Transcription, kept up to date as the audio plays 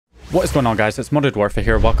What is going on, guys? It's Modded Warfare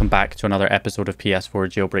here. Welcome back to another episode of PS4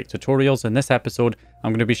 jailbreak tutorials. In this episode,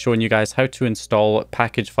 I'm going to be showing you guys how to install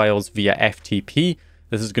package files via FTP.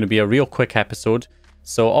 This is going to be a real quick episode.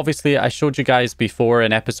 So obviously I showed you guys before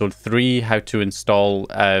in episode 3 how to install,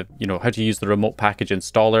 how to use the remote package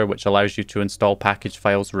installer, which allows you to install package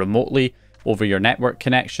files remotely over your network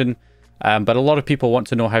connection. But a lot of people want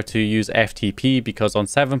to know how to use FTP because on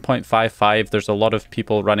 7.55 there's a lot of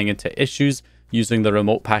people running into issues using the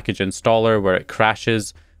remote package installer where it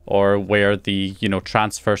crashes or where the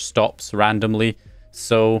transfer stops randomly.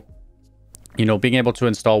 So being able to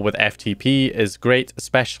install with FTP is great,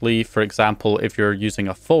 especially for example if you're using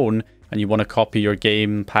a phone and you want to copy your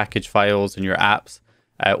game package files and your apps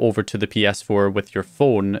over to the PS4 with your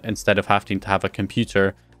phone instead of having to have a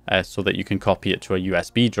computer so that you can copy it to a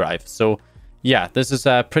USB drive. So yeah, this is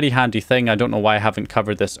a pretty handy thing. I don't know why I haven't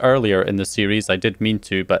covered this earlier in the series. I did mean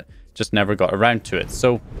to, but just never got around to it.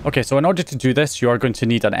 So in order to do this, you are going to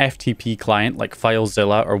need an FTP client like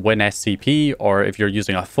FileZilla or WinSCP, or if you're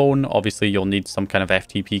using a phone, obviously you'll need some kind of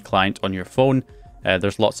FTP client on your phone.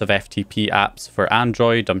 There's lots of FTP apps for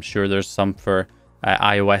Android. I'm sure there's some for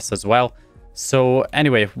iOS as well. So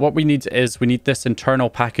anyway, what we need is this internal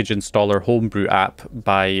package installer homebrew app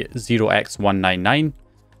by 0x199.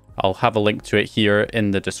 I'll have a link to it here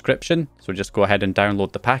in the description. So just go ahead and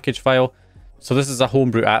download the package file. So this is a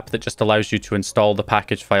homebrew app that just allows you to install the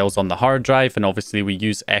package files on the hard drive, and obviously we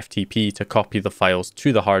use FTP to copy the files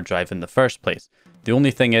to the hard drive in the first place. The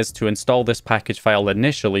only thing is to install this package file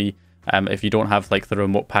initially, if you don't have like the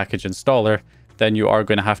remote package installer, then you are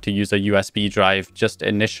going to have to use a USB drive just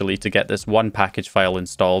initially to get this one package file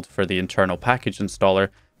installed for the internal package installer.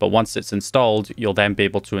 But once it's installed, you'll then be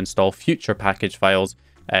able to install future package files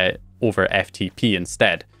over FTP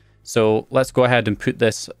instead. So let's go ahead and put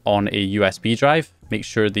this on a USB drive. Make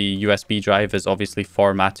sure the USB drive is obviously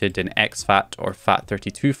formatted in exFAT or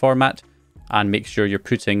FAT32 format, and make sure you're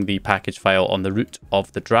putting the package file on the root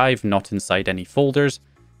of the drive, not inside any folders,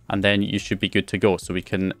 and then you should be good to go. So we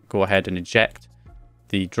can go ahead and eject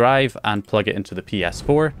the drive and plug it into the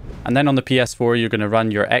PS4. And then on the PS4, you're going to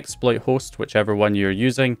run your exploit host, whichever one you're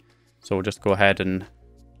using. So we'll just go ahead and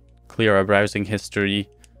clear our browsing history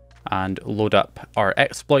and load up our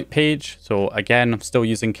exploit page. So again, I'm still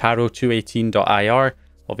using caro218.ir.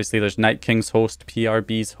 Obviously there's Night King's host,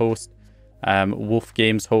 PRB's host, Wolf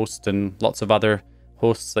Games host, and lots of other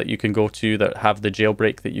hosts that you can go to that have the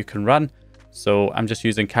jailbreak that you can run. So I'm just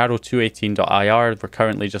using caro218.ir. We're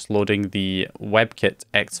currently just loading the WebKit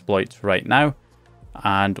exploit right now.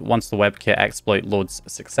 And once the WebKit exploit loads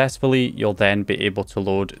successfully, you'll then be able to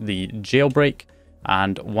load the jailbreak.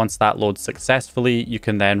 And once that loads successfully, you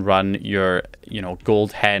can then run your,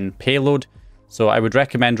 Gold Hen payload. So I would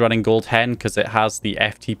recommend running Gold Hen because it has the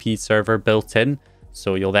FTP server built in.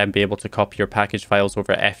 So you'll then be able to copy your package files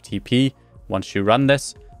over FTP once you run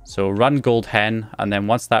this. So run Gold Hen, and then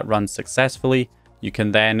once that runs successfully, you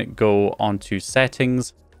can then go onto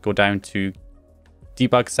settings, go down to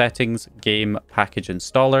debug settings, game package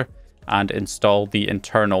installer, and install the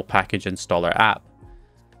internal package installer app.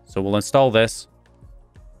 So we'll install this.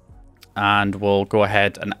 And we'll go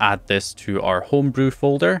ahead and add this to our homebrew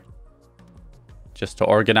folder just to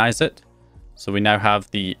organize it. So we now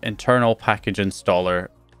have the internal package installer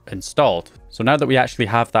installed. So now that we actually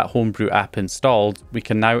have that homebrew app installed, we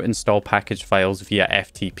can now install package files via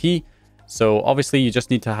FTP. So obviously you just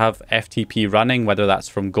need to have FTP running, whether that's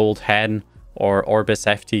from Gold Hen or Orbis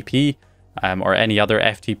FTP or any other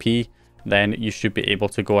FTP, then you should be able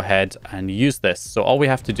to go ahead and use this. So all we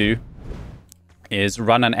have to do is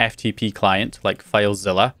run an FTP client like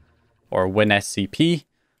FileZilla or WinSCP,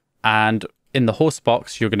 and in the host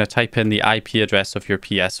box you're going to type in the IP address of your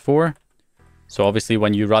PS4. So obviously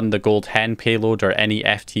when you run the Gold Hen payload or any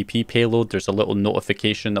FTP payload, there's a little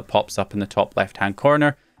notification that pops up in the top left hand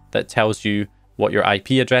corner that tells you what your IP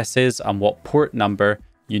address is and what port number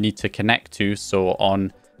you need to connect to. So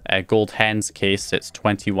on Gold Hen's case, it's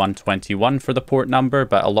 2121 for the port number,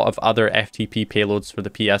 but a lot of other FTP payloads for the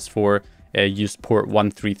PS4 use port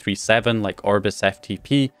 1337 like Orbis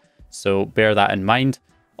FTP, so bear that in mind.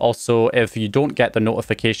 Also, if you don't get the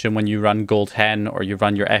notification when you run Gold Hen or you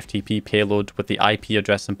run your FTP payload with the IP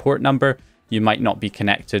address and port number, you might not be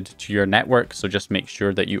connected to your network, so just make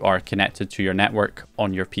sure that you are connected to your network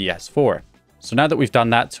on your PS4. So now that we've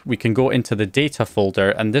done that, we can go into the data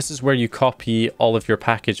folder, and this is where you copy all of your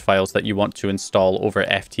package files that you want to install over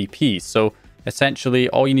FTP. So essentially,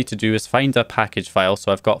 all you need to do is find a package file.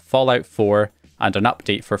 So I've got Fallout 4 and an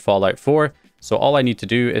update for Fallout 4. So all I need to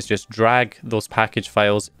do is just drag those package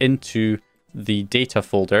files into the data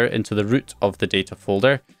folder, into the root of the data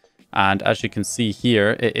folder. And as you can see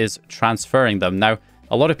here, it is transferring them. Now,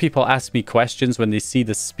 a lot of people ask me questions when they see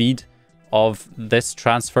the speed of this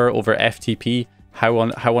transfer over FTP. How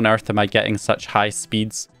on earth am I getting such high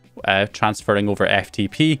speeds transferring over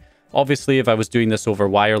FTP? Obviously, if I was doing this over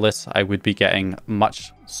wireless, I would be getting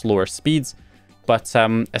much slower speeds. But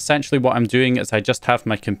essentially what I'm doing is I just have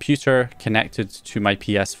my computer connected to my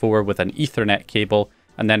PS4 with an Ethernet cable,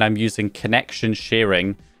 and then I'm using connection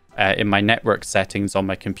sharing in my network settings on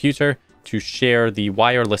my computer to share the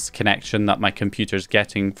wireless connection that my computer's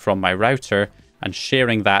getting from my router, and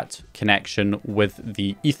sharing that connection with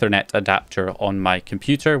the Ethernet adapter on my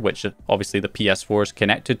computer, which obviously the PS4 is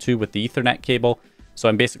connected to with the Ethernet cable. So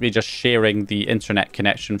I'm basically just sharing the internet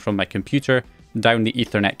connection from my computer down the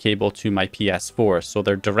Ethernet cable to my PS4. So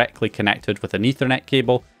they're directly connected with an Ethernet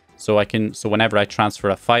cable. So whenever I transfer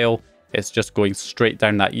a file, it's just going straight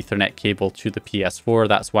down that Ethernet cable to the PS4.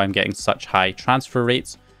 That's why I'm getting such high transfer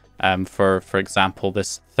rates. For example,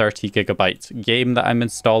 this 30 gigabyte game that I'm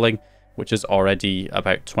installing, which is already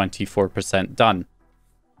about 24% done.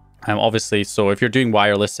 Obviously, so if you're doing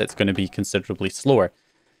wireless, it's going to be considerably slower.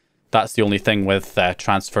 That's the only thing with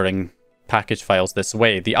transferring package files this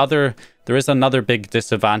way. There is another big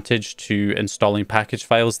disadvantage to installing package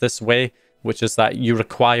files this way, which is that you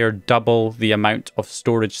require double the amount of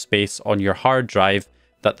storage space on your hard drive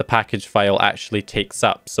that the package file actually takes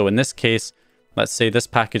up. So in this case, let's say this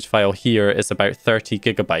package file here is about 30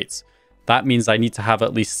 gigabytes. That means I need to have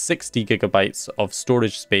at least 60 gigabytes of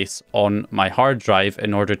storage space on my hard drive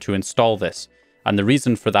in order to install this. And the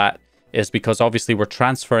reason for that is because obviously we're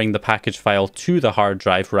transferring the package file to the hard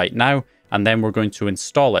drive right now, and then we're going to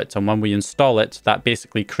install it. And when we install it, that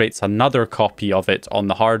basically creates another copy of it on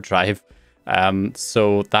the hard drive.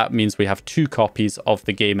 So that means we have 2 copies of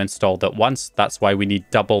the game installed at once. That's why we need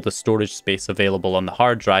double the storage space available on the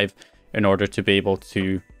hard drive in order to be able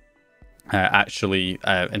to actually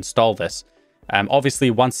install this.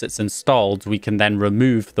 Obviously, once it's installed, we can then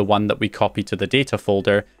remove the one that we copy to the data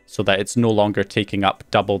folder so that it's no longer taking up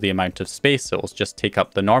double the amount of space. It'll just take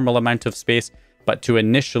up the normal amount of space. But to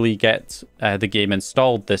initially get the game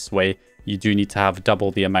installed this way, you do need to have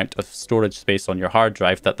double the amount of storage space on your hard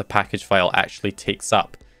drive that the package file actually takes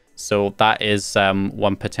up. So that is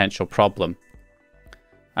one potential problem.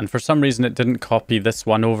 And for some reason, it didn't copy this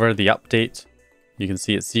one over, the update. You can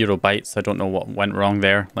see it's 0 bytes. I don't know what went wrong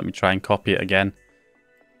there. Let me try and copy it again.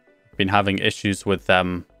 I've been having issues with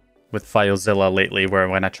FileZilla lately, where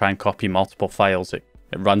when I try and copy multiple files, it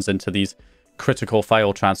runs into these critical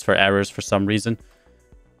file transfer errors for some reason.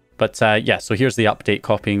 But yeah, so here's the update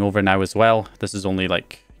copying over now as well. This is only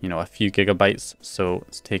like, a few gigabytes, so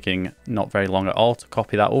it's taking not very long at all to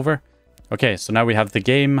copy that over. Okay, so now we have the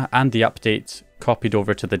game and the update copied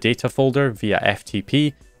over to the data folder via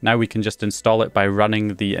FTP. Now we can just install it by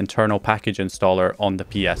running the internal package installer on the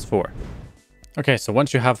PS4. Okay, so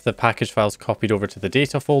once you have the package files copied over to the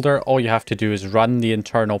data folder, all you have to do is run the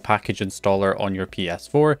internal package installer on your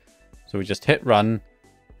PS4. So we just hit run,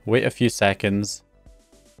 wait a few seconds,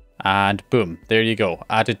 and boom, there you go.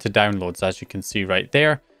 Added to downloads, as you can see right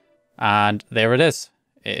there. And there it is.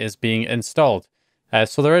 It is being installed.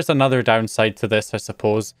 So there is another downside to this, I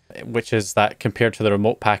suppose, which is that compared to the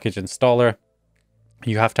remote package installer,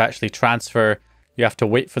 you have to actually transfer, you have to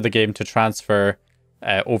wait for the game to transfer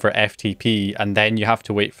over FTP, and then you have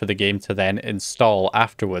to wait for the game to then install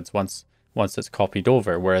afterwards once it's copied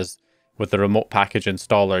over. Whereas with the remote package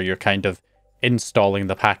installer, you're kind of installing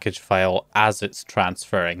the package file as it's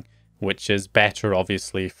transferring, which is better,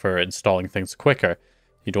 obviously, for installing things quicker.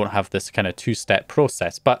 You don't have this kind of 2-step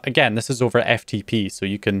process. But again, this is over FTP, so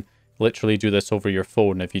you can literally do this over your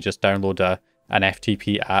phone. If you just download an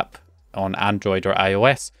FTP app on Android or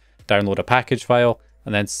iOS, download a package file,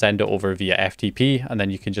 and then send it over via FTP, and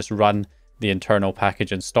then you can just run the internal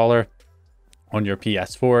package installer on your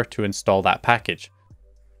PS4 to install that package.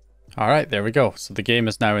 All right, there we go. So the game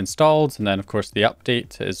is now installed, and then of course the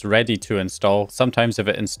update is ready to install. Sometimes if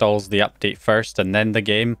it installs the update first and then the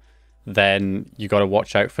game, then you got to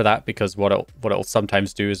watch out for that, because what it'll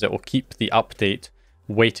sometimes do is it will keep the update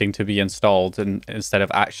waiting to be installed instead of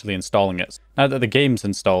actually installing it. Now that the game's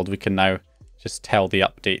installed, we can now just tell the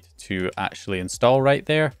update to actually install right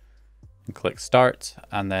there and click start,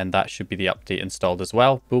 and then that should be the update installed as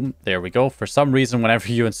well. Boom, there we go. For some reason,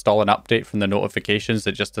 whenever you install an update from the notifications,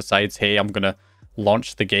 it just decides, hey, I'm gonna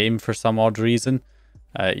launch the game for some odd reason,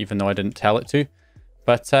 even though I didn't tell it to.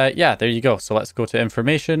 But yeah, there you go. So let's go to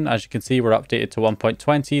information. As you can see, we're updated to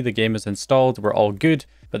 1.20. The game is installed. We're all good.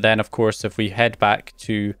 But then, of course, if we head back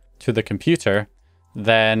to the computer,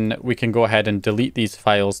 then we can go ahead and delete these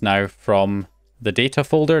files now from the data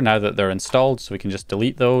folder now that they're installed. So we can just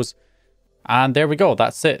delete those. And there we go,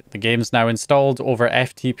 that's it. The game's now installed over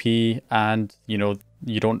FTP, and you're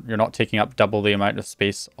not taking up double the amount of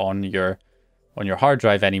space on your hard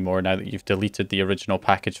drive anymore now that you've deleted the original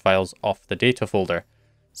package files off the data folder.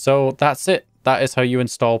 So that's it. That is how you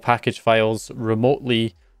install package files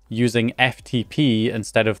remotely using FTP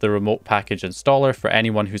instead of the remote package installer. For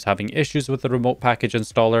anyone who's having issues with the remote package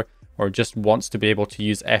installer or just wants to be able to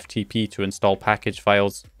use FTP to install package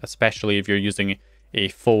files, especially if you're using a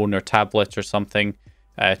phone or tablet or something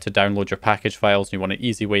to download your package files and you want an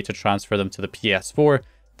easy way to transfer them to the PS4,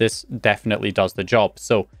 this definitely does the job.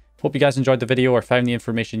 So hope you guys enjoyed the video or found the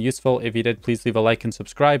information useful. If you did, please leave a like and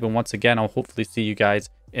subscribe. And once again, I'll hopefully see you guys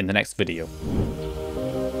in the next video.